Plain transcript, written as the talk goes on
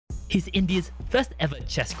He's India's first ever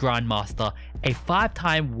chess grandmaster, a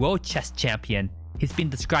 5-time world chess champion. He's been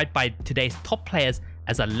described by today's top players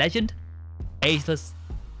as a legend, ageless,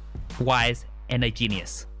 wise, and a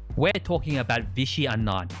genius. We're talking about Viswanathan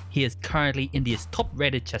Anand. He is currently India's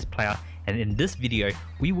top-rated chess player, and in this video,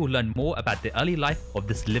 we will learn more about the early life of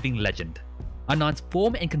this living legend. Anand's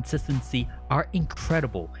form and consistency are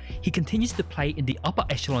incredible. He continues to play in the upper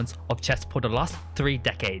echelons of chess for the last 3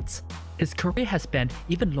 decades. His career has spanned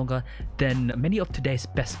even longer than many of today's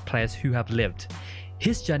best players who have lived.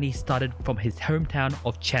 His journey started from his hometown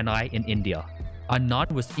of Chennai in India.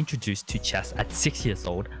 Anand was introduced to chess at 6 years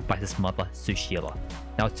old by his mother Sushila.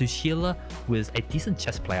 Now Sushila was a decent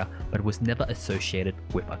chess player but was never associated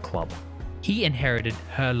with a club. He inherited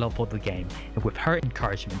her love for the game, and with her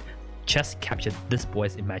encouragement, chess captured this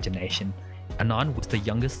boy's imagination. Anand was the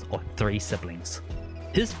youngest of 3 siblings.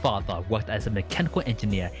 His father worked as a mechanical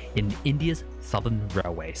engineer in India's Southern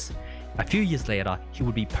Railways. A few years later, he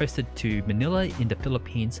would be posted to Manila in the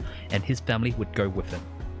Philippines, and his family would go with him.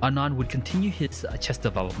 Anand would continue his chess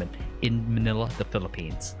development in Manila, the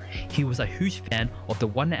Philippines. He was a huge fan of the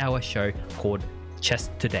 1-hour show called Chess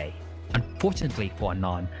Today. Unfortunately for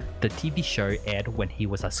Anand, the TV show aired when he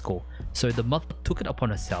was at school, so the mother took it upon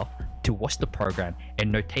herself to watch the program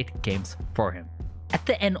and notate games for him. At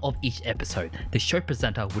the end of each episode, the show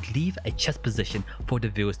presenter would leave a chess position for the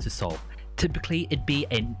viewers to solve. Typically, it'd be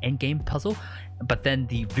an endgame puzzle, but then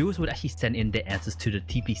the viewers would actually send in their answers to the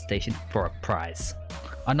TV station for a prize.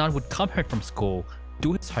 Anand would come home from school,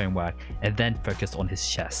 do his homework, and then focus on his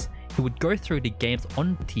chess. He would go through the games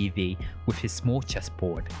on TV with his small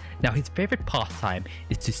chessboard. Now his favorite pastime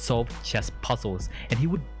is to solve chess puzzles, and he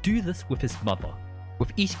would do this with his mother.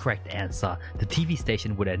 With each correct answer, the TV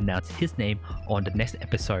station would announce his name on the next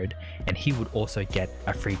episode, and he would also get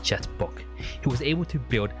a free chess book. He was able to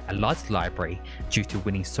build a large library due to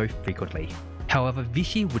winning so frequently. However,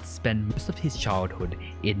 Vishy would spend most of his childhood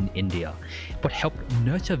in India. What helped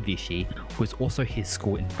nurture Vishy was also his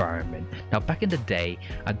school environment. Now back in the day,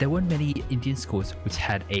 there weren't many Indian schools which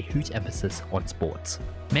had a huge emphasis on sports.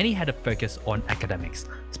 Many had a focus on academics.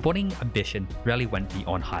 Sporting ambition rarely went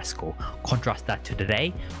beyond high school. Contrast that to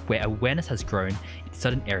today, where awareness has grown in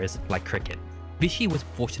certain areas like cricket. Vishy was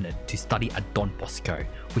fortunate to study at Don Bosco,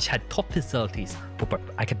 which had top facilities for both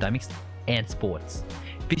academics and sports.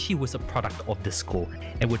 Vishy was a product of this school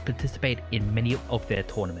and would participate in many of their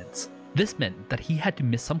tournaments. This meant that he had to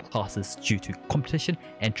miss some classes due to competition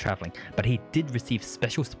and travelling, but he did receive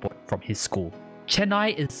special support from his school.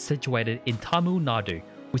 Chennai is situated in Tamil Nadu,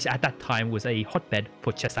 which at that time was a hotbed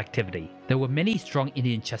for chess activity. There were many strong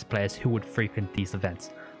Indian chess players who would frequent these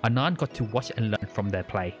events. Anand got to watch and learn from their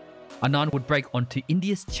play. Anand would break onto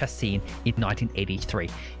India's chess scene in 1983.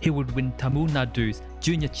 He would win Tamil Nadu's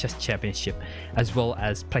Junior Chess Championship, as well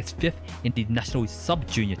as place 5th in the National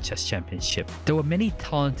Sub-Junior Chess Championship. There were many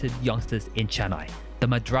talented youngsters in Chennai. The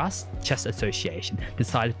Madras Chess Association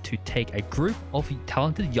decided to take a group of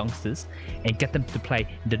talented youngsters and get them to play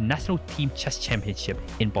in the National Team Chess Championship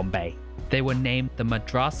in Bombay. They were named the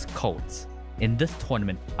Madras Colts. In this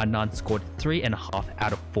tournament, Anand scored 3.5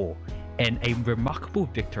 out of 4. And a remarkable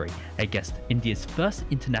victory against India's first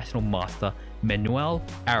international master, Manuel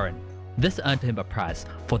Aaron. This earned him a prize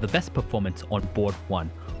for the best performance on board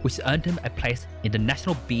 1, which earned him a place in the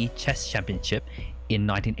National B Chess Championship in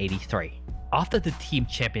 1983. After the team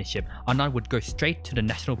championship, Anand would go straight to the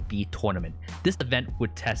National B tournament. This event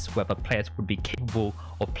would test whether players would be capable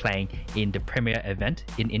of playing in the premier event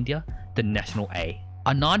in India, the National A.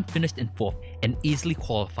 Anand finished in 4th and easily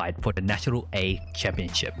qualified for the National A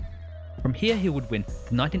Championship. From here, he would win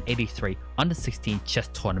the 1983 Under-16 chess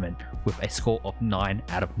tournament with a score of 9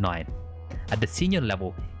 out of 9. At the senior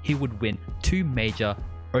level, he would win 2 major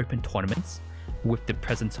open tournaments with the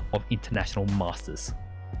presence of international masters.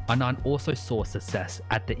 Anand also saw success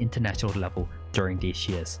at the international level during these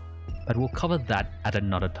years, but we'll cover that at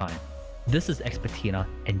another time. This is Expertina,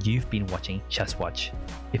 and you've been watching Chess Watch.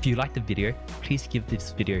 If you liked the video, please give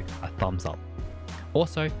this video a thumbs up.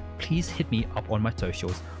 Also, please hit me up on my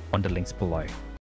socials on the links below.